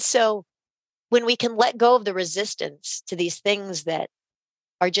 And so when we can let go of the resistance to these things that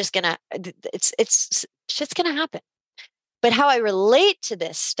are just going to, it's shit's going to happen. But how I relate to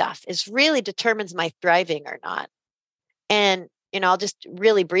this stuff is really determines my thriving or not. And, I'll just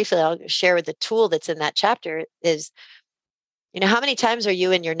really briefly, I'll share with the tool that's in that chapter is, how many times are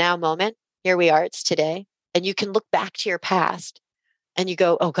you in your now moment? Here we are, it's today. And you can look back to your past and you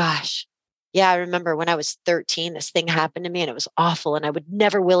go, oh gosh, yeah, I remember when I was 13, this thing happened to me and it was awful. And I would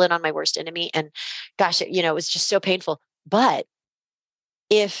never will it on my worst enemy. And gosh, it was just so painful. But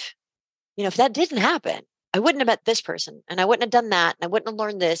if that didn't happen, I wouldn't have met this person and I wouldn't have done that. And I wouldn't have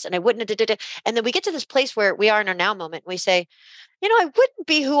learned this and I wouldn't have. And then we get to this place where we are in our now moment. We say, I wouldn't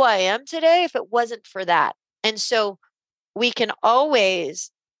be who I am today if it wasn't for that. And so we can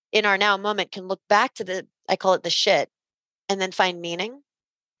always in our now moment can look back to I call it the shit, and then find meaning.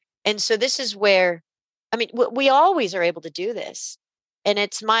 And so this is where, we always are able to do this. And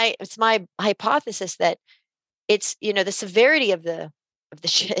it's my hypothesis that it's, the severity of the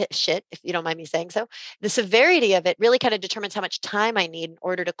shit, if you don't mind me saying so, the severity of it really kind of determines how much time I need in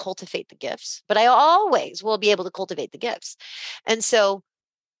order to cultivate the gifts. But I always will be able to cultivate the gifts. And so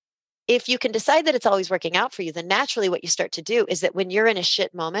if you can decide that it's always working out for you, then naturally what you start to do is that when you're in a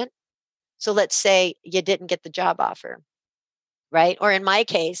shit moment, so let's say you didn't get the job offer, right? Or in my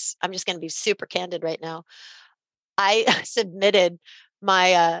case, I'm just going to be super candid right now. I submitted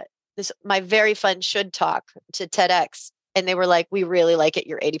my my very fun should talk to TEDx, and they were like, "We really like it.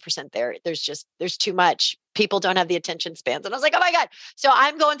 You're 80% there. There's too much. People don't have the attention spans." And I was like, "Oh my God!" So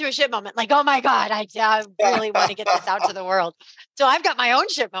I'm going through a shit moment. Like, "Oh my God, I really want to get this out to the world." So I've got my own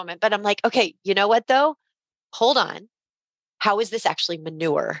shit moment, but I'm like, "Okay, you know what though? Hold on. How is this actually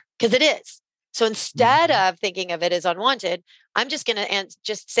manure? Because it is." So instead of thinking of it as unwanted, I'm just going to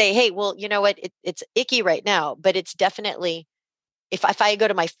just say, hey, well, you know what? It's icky right now, but it's definitely, if I go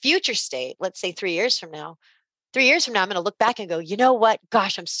to my future state, let's say 3 years from now, I'm going to look back and go, you know what?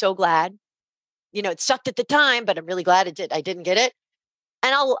 Gosh, I'm so glad. It sucked at the time, but I'm really glad I didn't get it.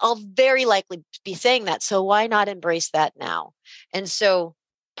 And I'll very likely be saying that. So why not embrace that now? And so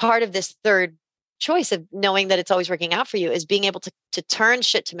part of this third choice of knowing that it's always working out for you is being able to turn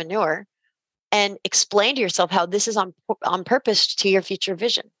shit to manure and explain to yourself how this is on purpose to your future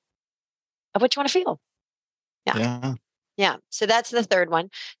vision of what you want to feel. Yeah. So that's the third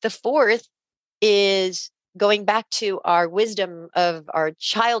one. The fourth is going back to our wisdom of our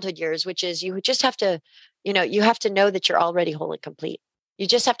childhood years, which is you just have to, you have to know that you're already whole and complete. You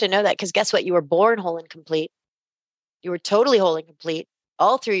just have to know that, because guess what? You were born whole and complete. You were totally whole and complete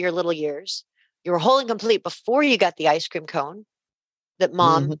all through your little years. You were whole and complete before you got the ice cream cone that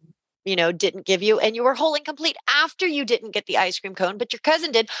mom didn't give you, and you were whole and complete after you didn't get the ice cream cone, but your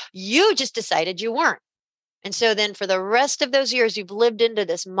cousin did. You just decided you weren't. And so then for the rest of those years, you've lived into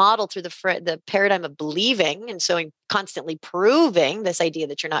this model through the paradigm of believing. And so constantly proving this idea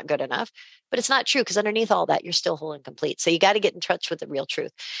that you're not good enough, but it's not true, because underneath all that, you're still whole and complete. So you got to get in touch with the real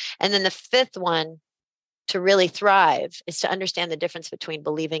truth. And then the fifth one to really thrive is to understand the difference between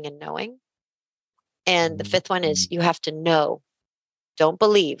believing and knowing. And the fifth one is you have to know, don't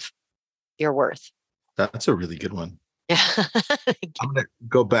believe, your worth. That's a really good one. Yeah. I'm going to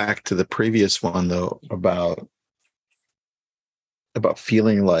go back to the previous one though, about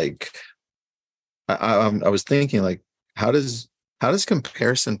feeling like I was thinking, like, how does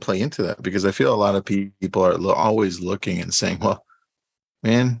comparison play into that? Because I feel a lot of people are always looking and saying, well,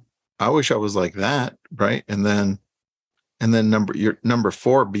 man, I wish I was like that. Right. And then number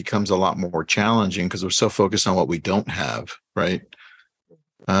 4 becomes a lot more challenging because we're so focused on what we don't have. Right.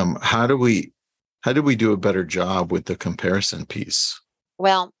 How do we do a better job with the comparison piece?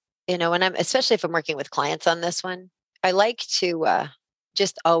 Well, when especially if I'm working with clients on this one, I like to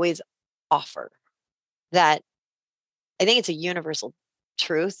just always offer that I think it's a universal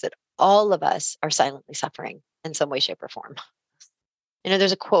truth that all of us are silently suffering in some way, shape, or form.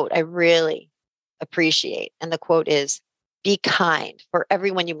 There's a quote I really appreciate, and the quote is, "Be kind, for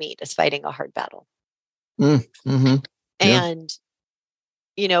everyone you meet is fighting a hard battle." Mm-hmm. Yeah. And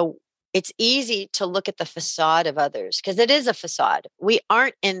it's easy to look at the facade of others because it is a facade. We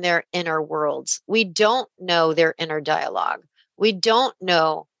aren't in their inner worlds. We don't know their inner dialogue. We don't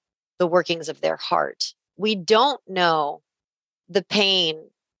know the workings of their heart. We don't know the pain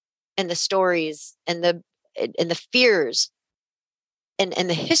and the stories and the fears and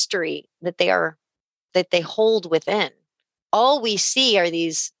the history that they hold within. All we see are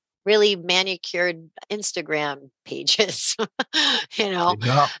these really manicured Instagram pages,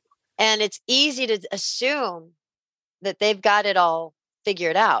 Yeah. And it's easy to assume that they've got it all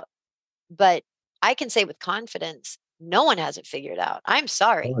figured out. But I can say with confidence, no one has it figured out. I'm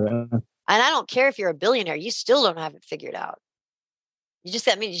sorry. Oh, yeah. And I don't care if you're a billionaire, you still don't have it figured out. You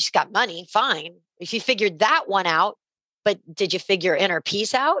just got money, fine. If you figured that one out, but did you figure inner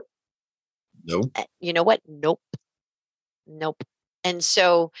peace out? Nope. You know what? Nope. And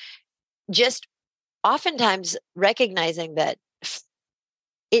so just oftentimes recognizing that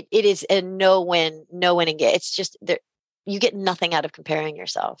it is a no win engage. It's just there, you get nothing out of comparing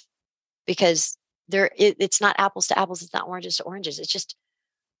yourself, because it's not apples to apples. It's not oranges to oranges. It's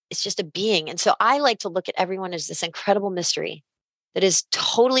just a being. And so I like to look at everyone as this incredible mystery that is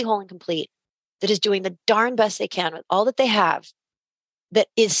totally whole and complete. that is doing the darn best they can with all that they have, that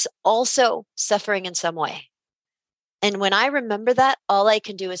is also suffering in some way. And when I remember that, all I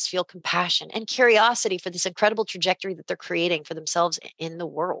can do is feel compassion and curiosity for this incredible trajectory that they're creating for themselves in the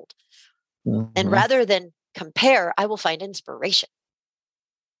world. Mm-hmm. And rather than compare, I will find inspiration.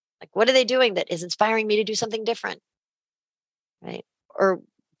 Like, what are they doing that is inspiring me to do something different? Right? Or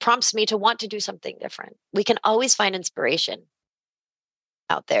prompts me to want to do something different. We can always find inspiration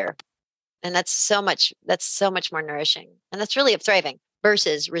out there. And that's so much more nourishing. And that's really thriving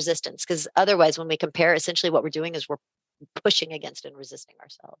versus resistance. Because otherwise, when we compare, essentially what we're doing is we're pushing against and resisting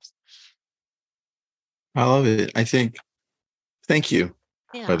ourselves. I love it. Thank you,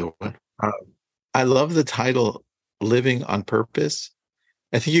 by the way. I love the title, Living on Purpose.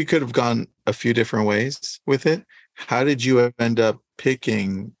 I think you could have gone a few different ways with it. How did you end up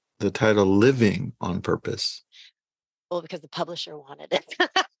picking the title Living on Purpose? Well, because the publisher wanted it.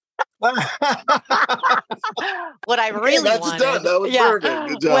 What I really wanted. Done. That was perfect.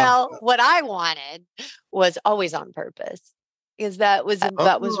 Good job. Well, what I wanted was Always on Purpose, because that was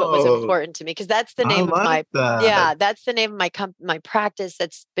what was important to me. Because that's the name of my that's the name of my practice.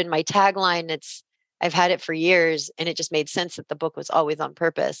 That's been my tagline. I've had it for years, and it just made sense that the book was Always on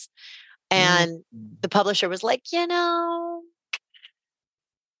Purpose. And the publisher was like,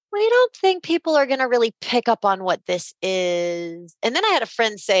 we don't think people are going to really pick up on what this is. And then I had a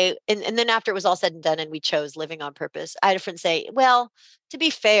friend say, and then after it was all said and done and we chose Living on Purpose, I had a friend say, well, to be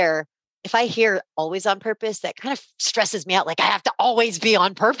fair, if I hear Always on Purpose, that kind of stresses me out. Like I have to always be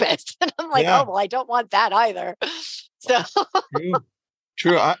on purpose. And I'm like, oh, well, I don't want that either. So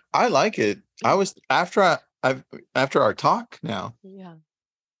True. I like it. I was after our talk now. Yeah.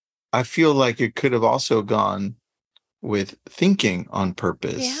 I feel like it could have also gone with Thinking on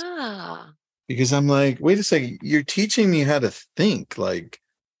Purpose. Yeah. Because I'm like, wait a second, you're teaching me how to think. Like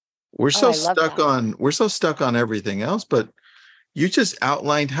we're so stuck on everything else, but you just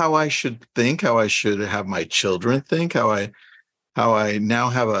outlined how I should think, how I should have my children think, how I now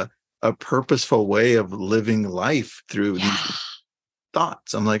have a purposeful way of living life through these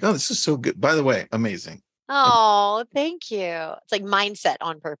thoughts. I'm like, oh, this is so good. By the way, amazing. Oh, thank you. It's like Mindset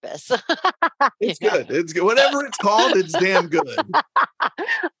on Purpose. It's good. It's good. Whatever it's called, it's damn good.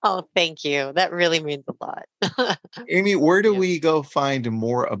 Oh, thank you. That really means a lot. Amy, where do we go find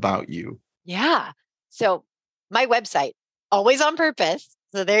more about you? Yeah. So my website, Always on Purpose.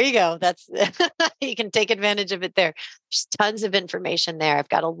 So there you go. That's you can take advantage of it there. There's tons of information there. I've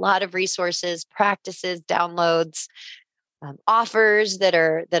got a lot of resources, practices, downloads, offers that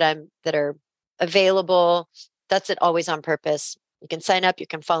are available. That's at Always on Purpose. You can sign up, you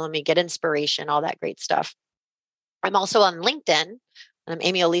can follow me, get inspiration, all that great stuff. I'm also on LinkedIn. I'm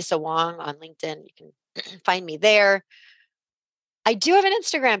Amy Elisa Wong on LinkedIn. You can find me there. I do have an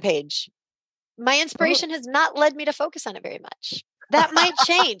Instagram page. My inspiration has not led me to focus on it very much. That might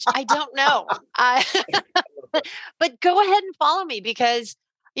change. I don't know. But go ahead and follow me because,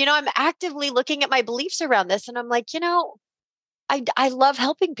 I'm actively looking at my beliefs around this. And I'm like, I love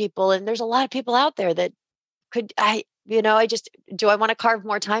helping people. And there's a lot of people out there that do I want to carve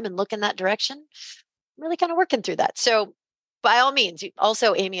more time and look in that direction? I'm really kind of working through that. So by all means,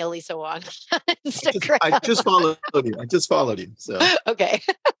 also Amy Elisa Wong. Instagram. I just followed you. So okay.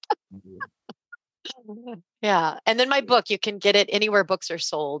 Yeah. And then my book, you can get it anywhere books are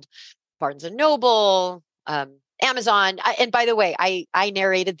sold. Barnes and Noble, Amazon. And by the way, I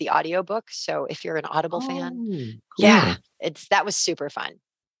narrated the audiobook. So if you're an Audible fan, cool. That was super fun.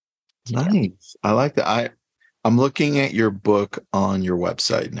 Nice. I like that. I'm looking at your book on your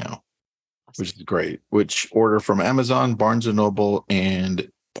website now, which is great. Which order from Amazon, Barnes and Noble, and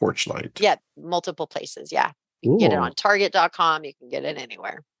Porchlight. Yeah, multiple places. Yeah. You can get it on Target.com. You can get it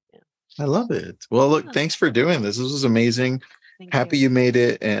anywhere. Yeah. I love it. Well, look, thanks for doing this. This was amazing. Happy you made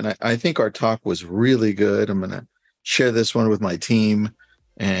it. And I think our talk was really good. I'm going to share this one with my team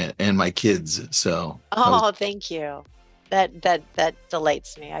and my kids. So. Thank you. That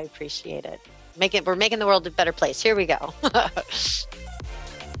delights me. I appreciate it. We're making the world a better place. Here we go.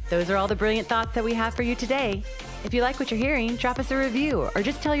 Those are all the brilliant thoughts that we have for you today. If you like what you're hearing, drop us a review or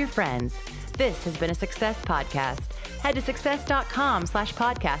just tell your friends. This has been a Success Podcast. Head to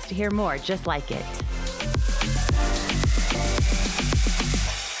success.com/podcast to hear more just like it.